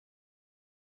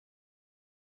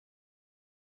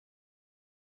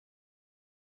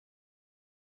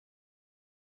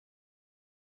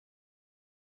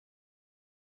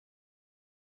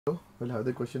We'll have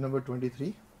the question number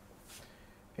 23.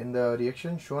 In the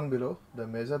reaction shown below, the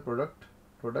measure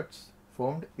products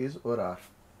formed is or are.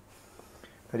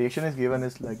 The reaction is given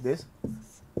is like this.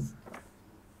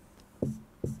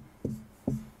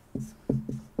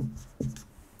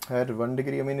 At 1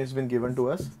 degree amine has been given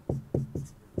to us.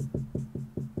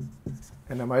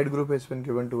 An amide group has been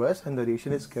given to us, and the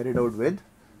reaction is carried out with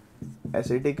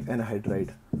acetic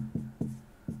anhydride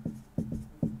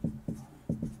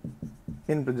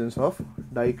in presence of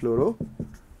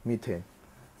dichloromethane.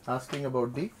 Asking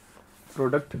about the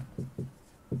product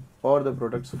or the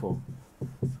products form.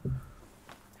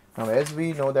 Now, as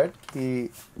we know that the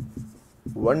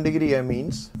 1 degree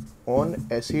amines on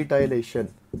acetylation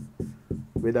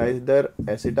with either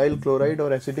acetyl chloride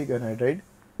or acetic anhydride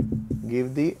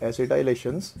give the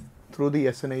acetylations through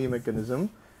the SNAE mechanism,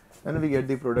 and we get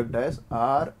the product as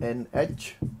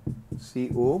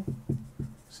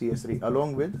RNHCOCH3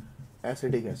 along with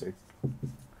acetic acid.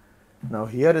 Now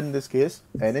here in this case,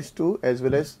 NH2 as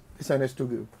well as this NH2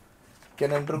 group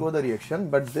can undergo the reaction,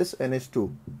 but this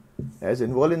NH2 as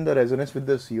involved in the resonance with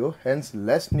the CO, hence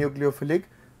less nucleophilic.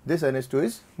 This NH2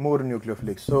 is more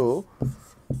nucleophilic. So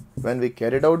when we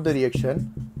carried out the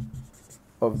reaction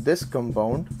of this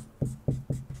compound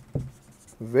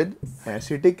with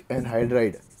acetic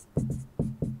anhydride,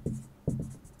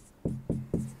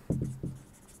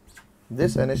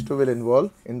 this NH2 will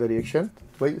involve in the reaction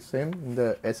by same in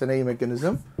the SNAE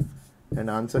mechanism, and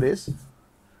answer is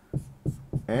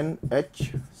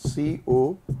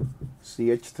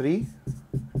NHCOCH3,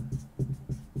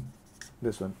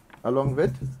 this one, along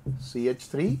with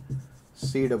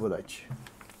CH3CHH,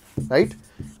 right?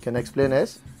 Can explain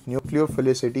as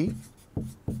nucleophilicity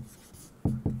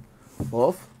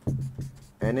of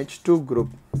NH2 group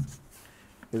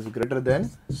is greater than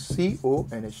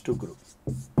CONH2 group.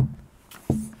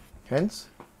 Hence,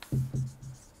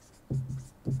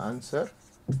 answer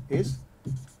is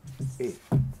A.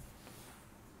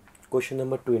 Question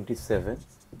number 27,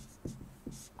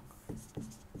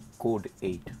 code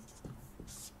 8.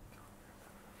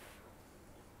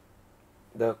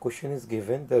 The question is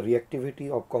given: the reactivity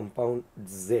of compound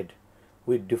Z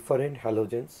with different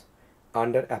halogens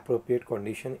under appropriate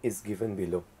condition is given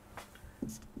below.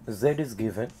 Z is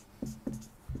given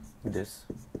this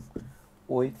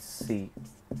OH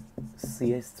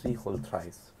CH3 whole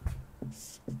thrice.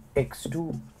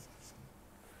 X2,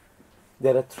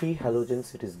 there are 3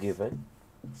 halogens it is given.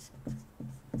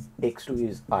 X2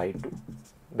 is I2,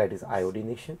 that is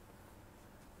iodination.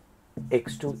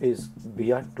 X2 is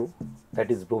Br2,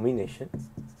 that is bromination.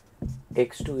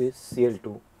 X2 is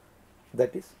Cl2,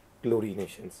 that is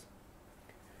chlorinations.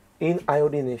 In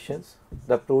iodinations,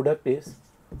 the product is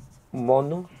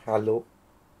monohalo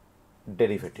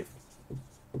derivative.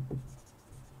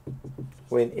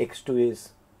 When X2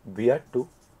 is Br2,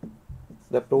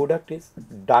 the product is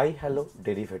dihalo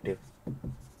derivative.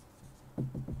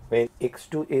 When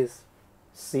X2 is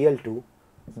Cl2,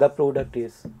 the product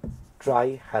is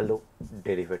trihalo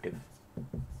derivative.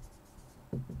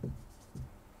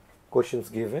 Questions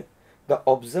given: the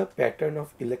observed pattern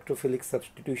of electrophilic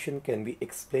substitution can be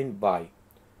explained by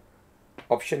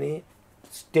option A,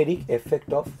 steric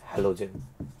effect of halogen.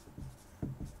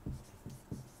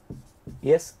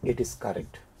 Yes, it is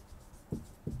correct,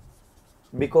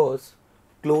 because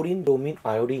chlorine, bromine,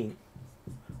 iodine,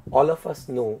 all of us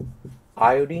know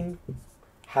iodine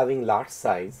having large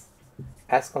size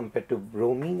as compared to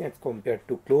bromine, as compared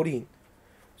to chlorine.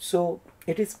 So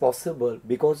it is possible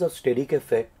because of steric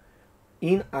effect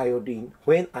in iodine.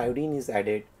 When iodine is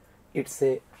added, it's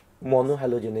a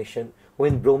monohalogenation.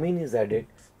 When bromine is added,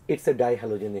 it's a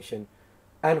dihalogenation.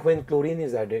 And when chlorine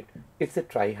is added, it's a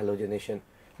trihalogenation.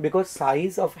 Because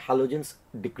size of halogens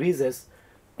decreases,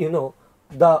 the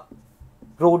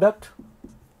product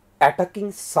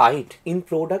attacking site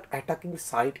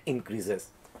increases.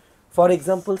 For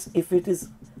example, if it is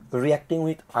reacting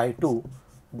with I2,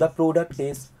 the product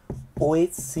is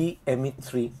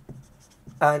OHCMe3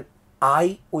 and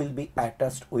I will be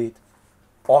attached with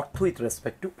ortho with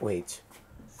respect to OH.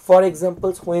 For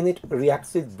example, when it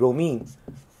reacts with bromine,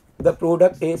 the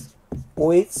product is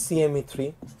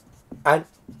OHCMe3 and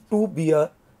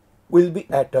 2Br will be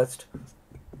attached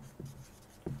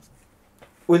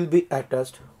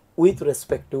with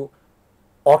respect to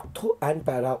ortho and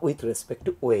para with respect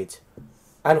to OH.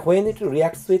 And when it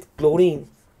reacts with chlorine,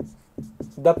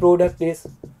 the product is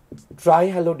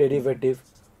trihalo derivative,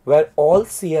 where all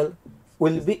Cl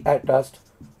will be attached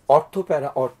ortho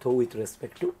para ortho with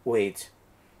respect to OH.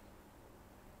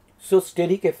 So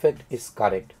steric effect is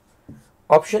correct.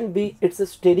 Option B, it's a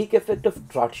steric effect of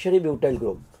tertiary butyl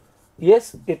group.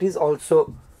 Yes, it is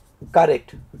also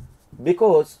correct,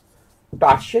 because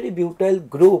tertiary butyl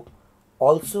group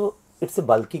also, it's a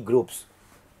bulky groups,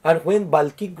 and when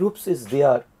bulky groups is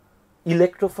there,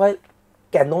 electrophile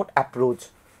cannot approach,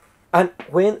 and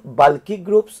when bulky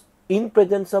groups in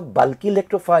presence of bulky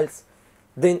electrophiles,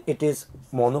 then it is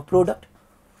monoproduct.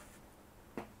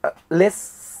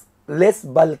 Less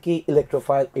bulky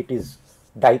electrophile, it is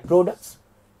diproducts,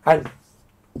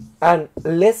 and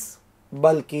least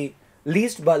bulky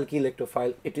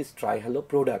electrophile, it is trihalo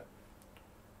product.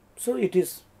 So it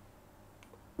is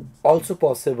also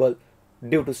possible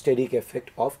due to steric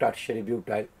effect of tertiary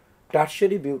butyl.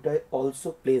 Tertiary butyl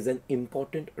also plays an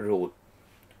important role.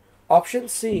 Option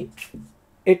C,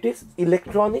 it is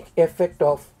electronic effect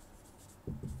of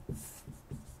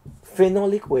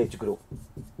phenolic OH group.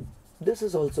 This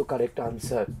is also correct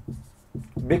answer,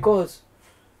 because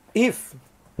if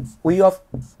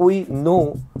we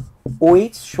know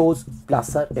OH shows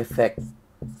Placer effect,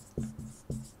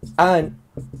 and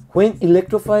when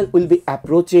electrophile will be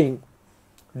approaching,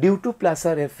 due to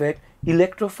Placer effect,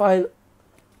 electrophile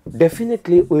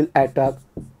definitely will attack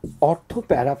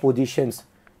ortho-para positions.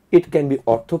 It can be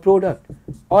ortho product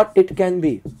or it can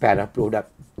be para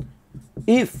product.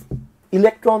 If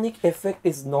electronic effect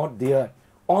is not there,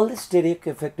 only steric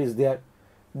effect is there,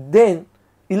 then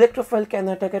electrophile can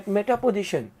attack at meta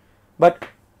position, but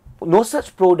no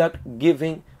such product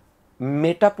giving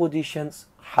meta positions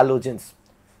halogens.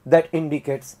 That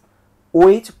indicates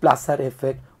OH Placer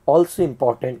effect also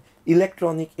important.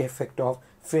 Electronic effect of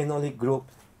phenolic group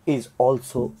is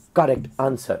also correct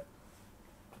answer.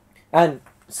 And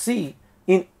C,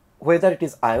 in whether it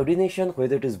is iodination,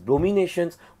 whether it is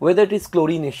brominations, whether it is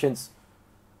chlorinations,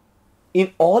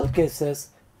 in all cases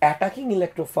attacking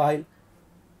electrophile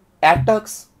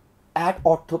attacks at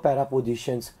orthopara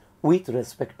positions with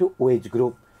respect to OH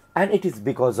group, and it is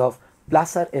because of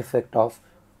Placer effect of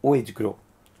OH group.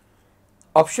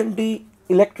 Option D,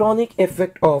 electronic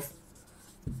effect of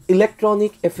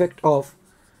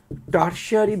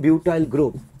tertiary butyl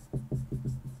group.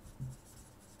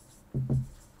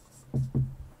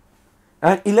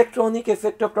 And electronic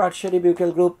effect of tertiary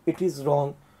butyl group, it is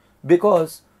wrong,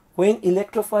 because when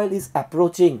electrophile is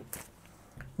approaching,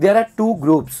 there are two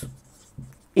groups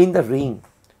in the ring.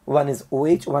 One is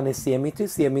OH, one is CME3.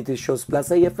 CME3 shows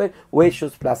plus I effect, OH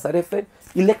shows plus R effect.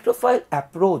 Electrophile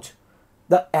approach,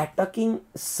 the attacking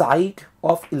site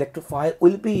of electrophile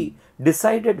will be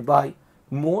decided by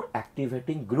more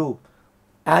activating group,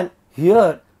 and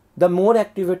here the more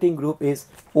activating group is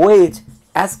OH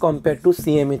as compared to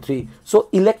CME3. So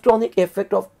electronic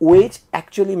effect of OH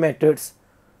actually matters,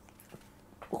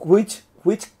 which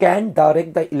can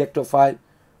direct the electrophile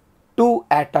to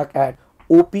attack at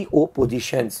OPO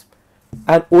positions,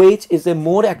 and OH is a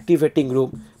more activating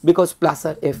group because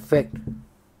Placer effect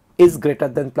is greater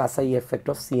than plus I effect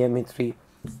of CME3.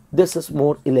 This is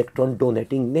more electron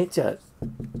donating nature.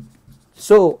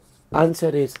 So answer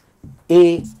is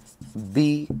A,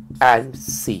 B and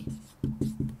C.